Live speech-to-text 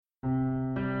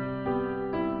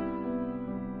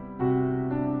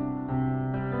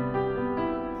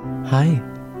Hi,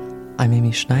 I'm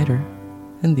Amy Schneider,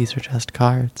 and these are just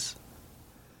cards.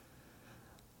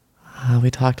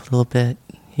 We talked a little bit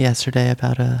yesterday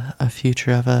about a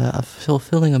future of a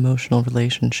fulfilling emotional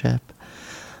relationship,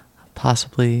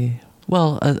 possibly,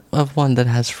 of one that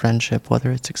has friendship,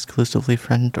 whether it's exclusively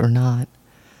friend or not.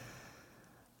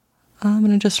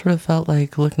 And I just sort of felt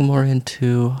like looking more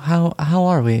into how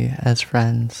are we as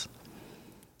friends.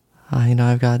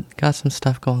 I've got some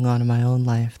stuff going on in my own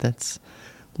life that's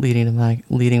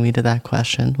leading me to that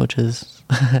question, which is,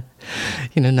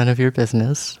 none of your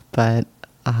business. But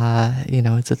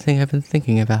it's a thing I've been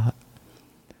thinking about.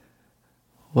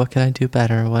 What can I do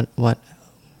better? What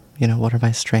are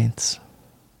my strengths?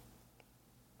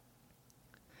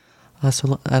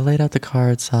 So I laid out the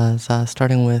cards as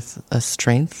starting with a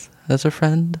strength as a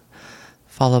friend,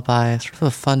 followed by sort of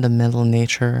a fundamental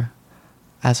nature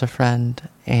as a friend,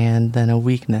 and then a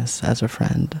weakness as a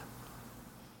friend.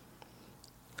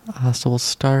 So we'll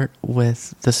start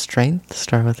with the strength,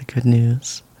 start with the good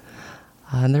news.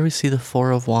 And there we see the Four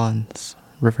of Wands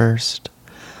reversed.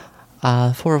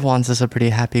 Four of Wands is a pretty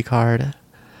happy card.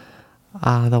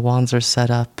 The wands are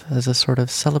set up as a sort of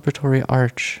celebratory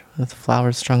arch with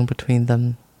flowers strung between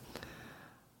them.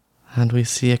 And we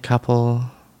see a couple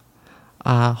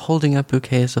holding up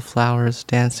bouquets of flowers,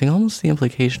 dancing, almost the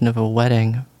implication of a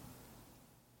wedding.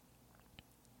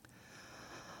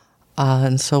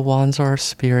 And so wands are our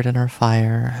spirit and our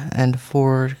fire, and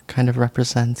four kind of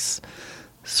represents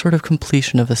sort of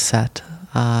completion of a set,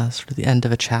 sort of the end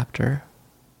of a chapter.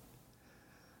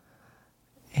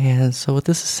 And so what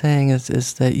this is saying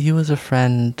is that you as a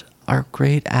friend are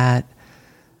great at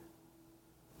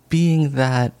being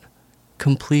that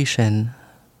completion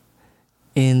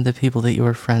in the people that you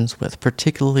are friends with,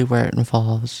 particularly where it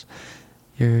involves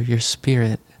your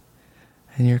spirit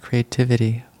and your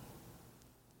creativity.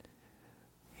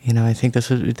 I think this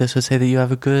would say that you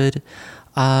have a good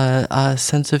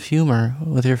sense of humor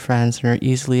with your friends and are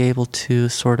easily able to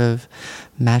sort of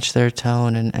match their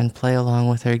tone and play along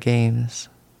with their games.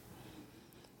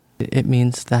 It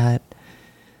means that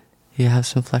you have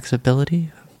some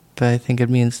flexibility, but I think it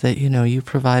means that, you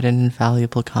provide an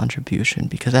invaluable contribution,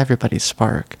 because everybody's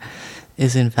spark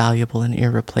is invaluable and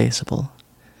irreplaceable.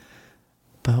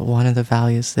 But one of the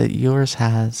values that yours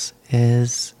has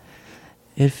is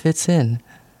it fits in,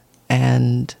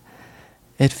 and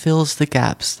it fills the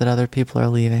gaps that other people are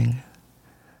leaving.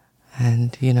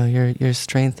 And, your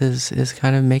strength is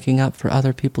kind of making up for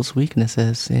other people's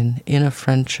weaknesses in a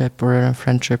friendship or in a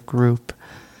friendship group.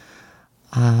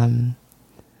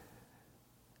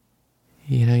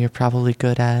 You're probably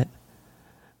good at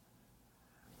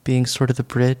being sort of the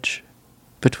bridge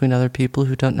between other people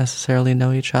who don't necessarily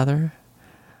know each other.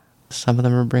 Some of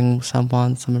them are bringing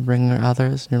someone, some are bringing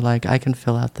others, and you're like, I can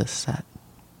fill out this set.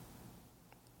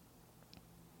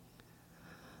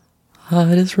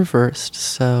 It is reversed,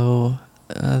 so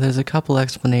there's a couple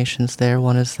explanations there.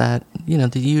 One is that,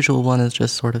 the usual one is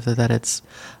just sort of that it's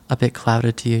a bit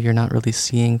clouded to you. You're not really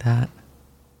seeing that.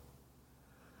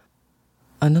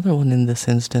 Another one in this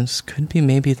instance could be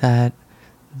maybe that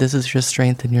this is your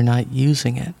strength and you're not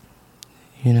using it,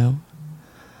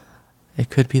 It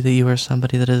could be that you are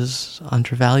somebody that is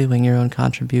undervaluing your own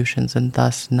contributions and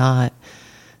thus not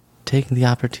taking the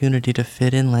opportunity to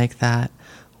fit in like that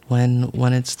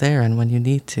when it's there and when you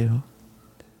need to.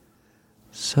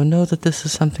 So know that this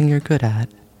is something you're good at,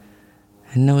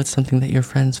 and know it's something that your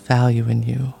friends value in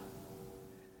you,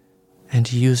 and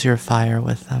use your fire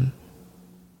with them.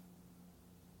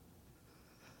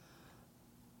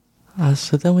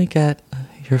 So then we get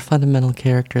your fundamental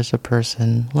character as a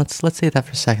person. Let's say that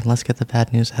for a second. Let's get the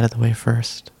bad news out of the way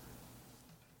first.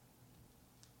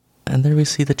 And there we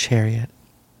see the Chariot.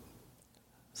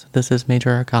 So this is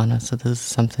Major Arcana, so this is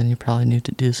something you probably need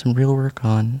to do some real work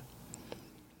on.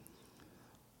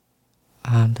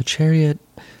 The Chariot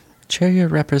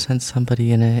represents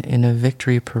somebody in a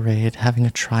victory parade, having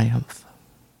a triumph.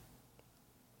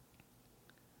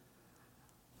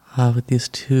 With these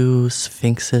two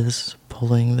sphinxes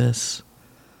pulling this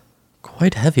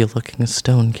quite heavy-looking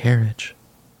stone carriage.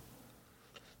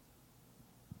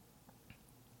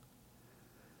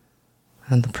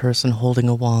 And the person holding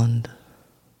a wand,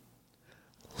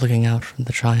 looking out from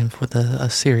the triumph with a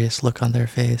serious look on their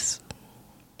face.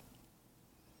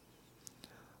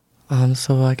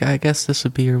 So I guess this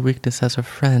would be your weakness as a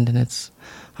friend, and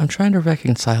I'm trying to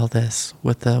reconcile this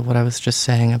with what I was just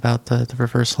saying about the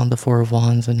reversal on the Four of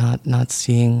Wands and not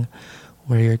seeing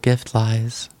where your gift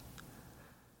lies.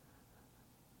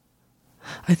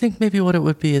 I think maybe what it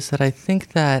would be is that I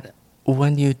think that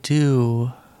when you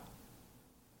do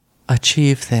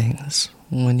achieve things,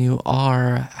 when you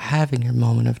are having your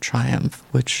moment of triumph,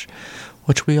 which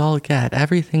we all get.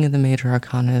 Everything in the major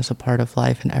arcana is a part of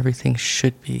life, and everything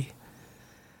should be.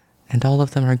 And all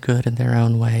of them are good in their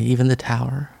own way, even the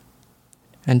Tower,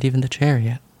 and even the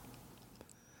Chariot.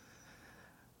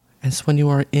 And so when you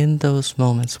are in those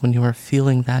moments, when you are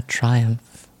feeling that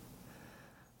triumph,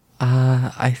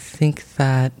 I think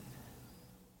that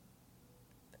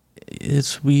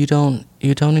you don't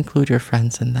include your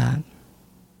friends in that.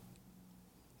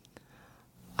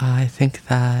 I think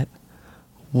that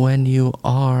when you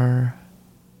are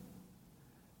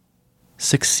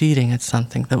succeeding at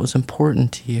something that was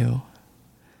important to you,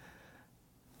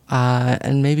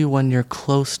 and maybe when you're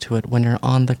close to it, when you're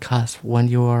on the cusp, when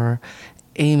you are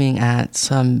aiming at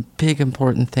some big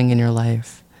important thing in your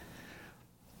life,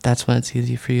 that's when it's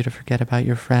easy for you to forget about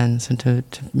your friends and to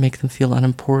make them feel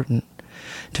unimportant,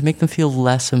 to make them feel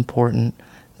less important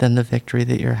than the victory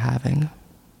that you're having.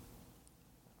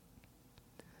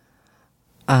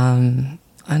 And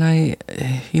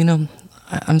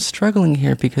I'm struggling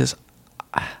here because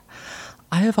I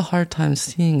have a hard time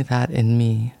seeing that in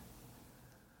me.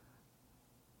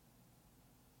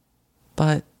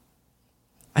 But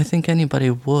I think anybody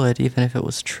would, even if it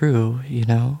was true,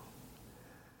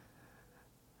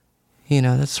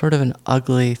 that's sort of an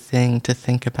ugly thing to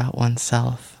think about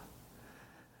oneself.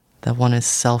 That one is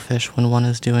selfish when one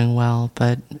is doing well,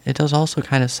 but it does also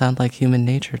kind of sound like human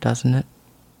nature, doesn't it?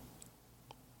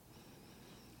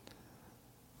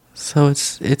 So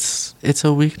it's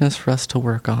a weakness for us to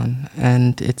work on,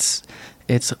 and it's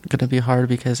going to be hard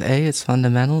because A, it's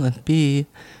fundamental, and B,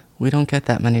 we don't get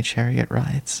that many chariot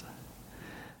rides.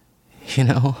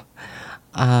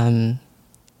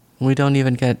 We don't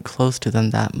even get close to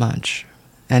them that much.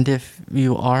 And if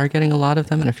you are getting a lot of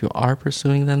them, and if you are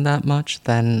pursuing them that much,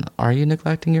 then are you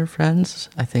neglecting your friends?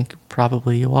 I think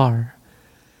probably you are.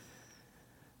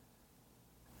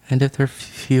 And if they're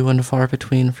few and far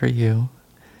between for you,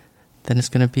 then it's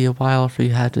going to be a while for you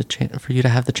to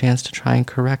have the chance to try and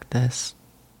correct this.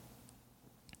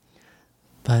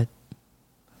 But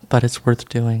it's worth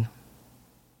doing.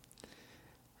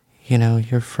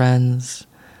 Your friends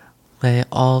lay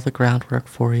all the groundwork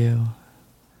for you.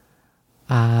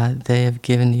 They have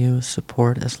given you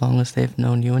support as long as they've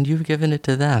known you, and you've given it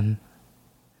to them.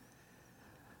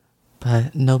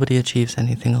 But nobody achieves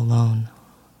anything alone.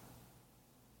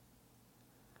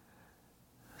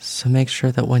 So make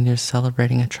sure that when you're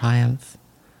celebrating a triumph,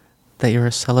 that you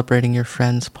are celebrating your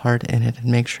friend's part in it, and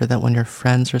make sure that when your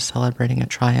friends are celebrating a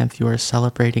triumph, you are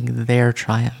celebrating their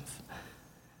triumph.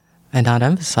 And not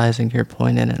emphasizing your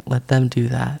point in it. Let them do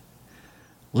that.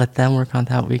 Let them work on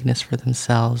that weakness for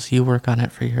themselves. You work on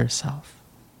it for yourself.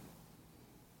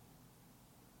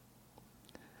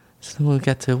 So then we'll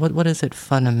get to what is it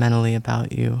fundamentally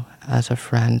about you as a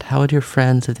friend? How would your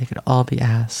friends, if they could all be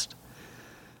asked,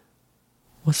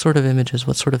 what sort of images,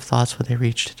 what sort of thoughts would they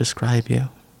reach to describe you?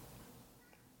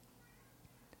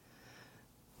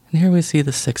 And here we see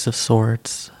the Six of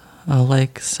Swords.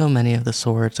 Like so many of the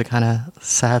swords, a kind of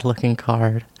sad-looking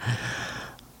card.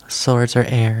 Swords are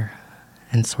air,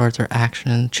 and swords are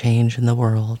action and change in the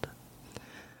world.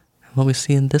 And what we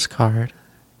see in this card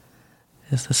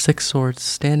is the Six Swords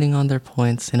standing on their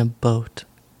points in a boat,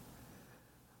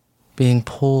 being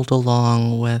pulled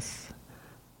along with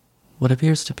what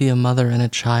appears to be a mother and a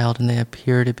child, and they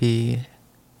appear to be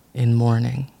in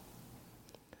mourning.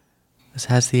 This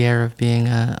has the air of being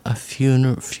a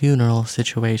funeral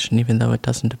situation, even though it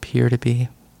doesn't appear to be.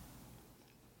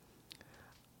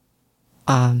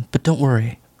 But don't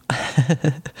worry,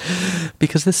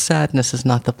 because this sadness is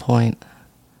not the point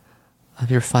of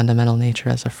your fundamental nature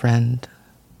as a friend.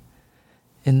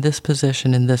 In this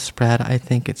position, in this spread, I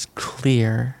think it's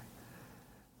clear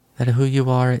that who you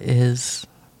are is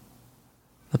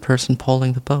the person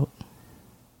pulling the boat.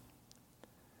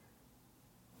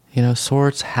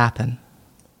 Swords happen.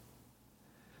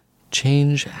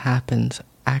 Change happens.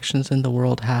 Actions in the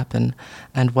world happen.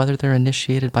 And whether they're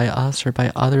initiated by us or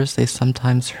by others, they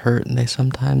sometimes hurt and they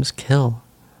sometimes kill.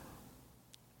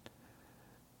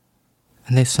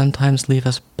 And they sometimes leave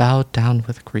us bowed down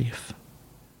with grief.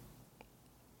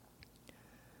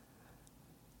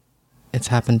 It's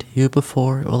happened to you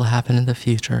before, it will happen in the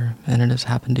future. And it has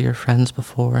happened to your friends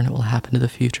before, and it will happen to the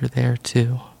future there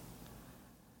too.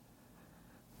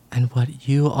 And what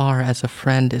you are as a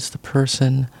friend is the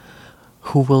person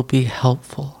who will be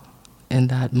helpful in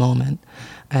that moment.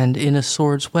 And in a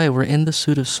sword's way, we're in the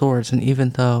suit of swords, and even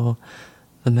though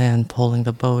the man pulling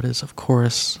the boat is, of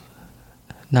course,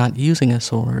 not using a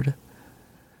sword,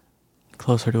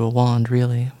 closer to a wand,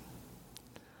 really,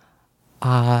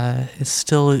 it's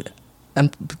still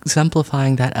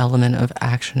exemplifying that element of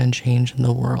action and change in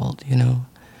the world, you know.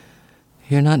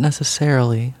 You're not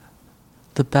necessarily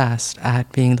the best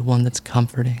at being the one that's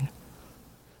comforting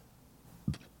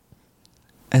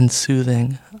and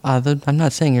soothing. I'm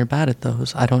not saying you're bad at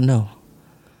those. I don't know.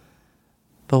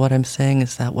 But what I'm saying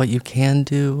is that what you can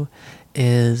do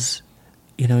is,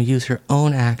 you know, use your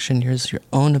own action, use your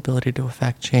own ability to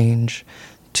affect change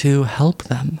to help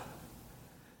them,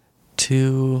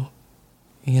 to,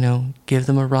 you know, give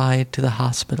them a ride to the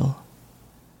hospital,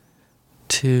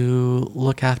 to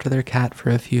look after their cat for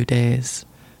a few days,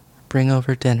 bring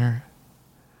over dinner.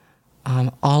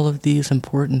 All of these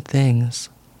important things.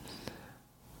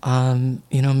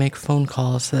 You know, make phone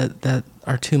calls that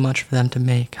are too much for them to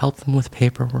make. Help them with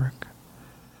paperwork.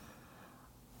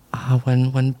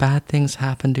 When bad things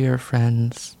happen to your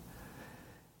friends,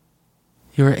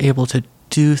 you are able to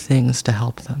do things to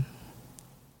help them.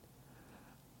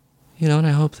 You know, and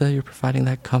I hope that you're providing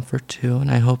that comfort too,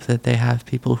 and I hope that they have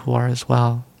people who are as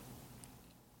well.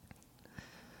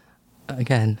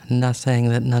 Again, I'm not saying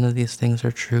that none of these things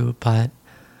are true, but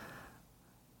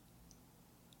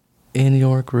in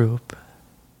your group,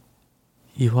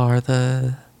 you are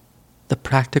the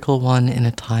practical one in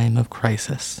a time of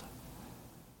crisis.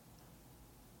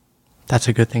 That's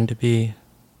a good thing to be.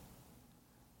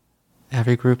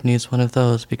 Every group needs one of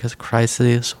those because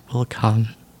crises will come.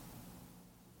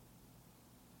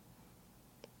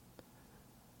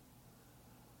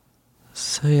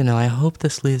 So, you know, I hope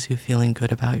this leaves you feeling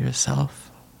good about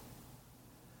yourself.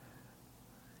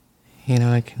 You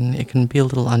know, it can be a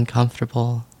little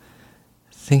uncomfortable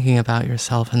thinking about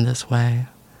yourself in this way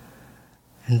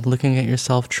and looking at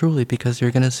yourself truly, because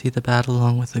you're going to see the bad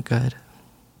along with the good.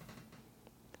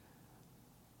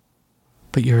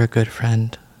 But you're a good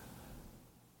friend.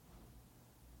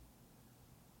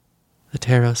 The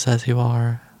tarot says you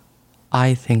are.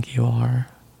 I think you are.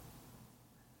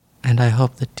 And I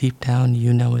hope that deep down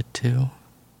you know it too.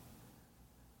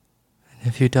 And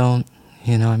if you don't,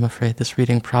 you know, I'm afraid this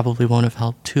reading probably won't have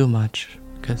helped too much,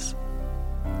 because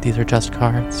these are just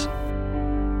cards.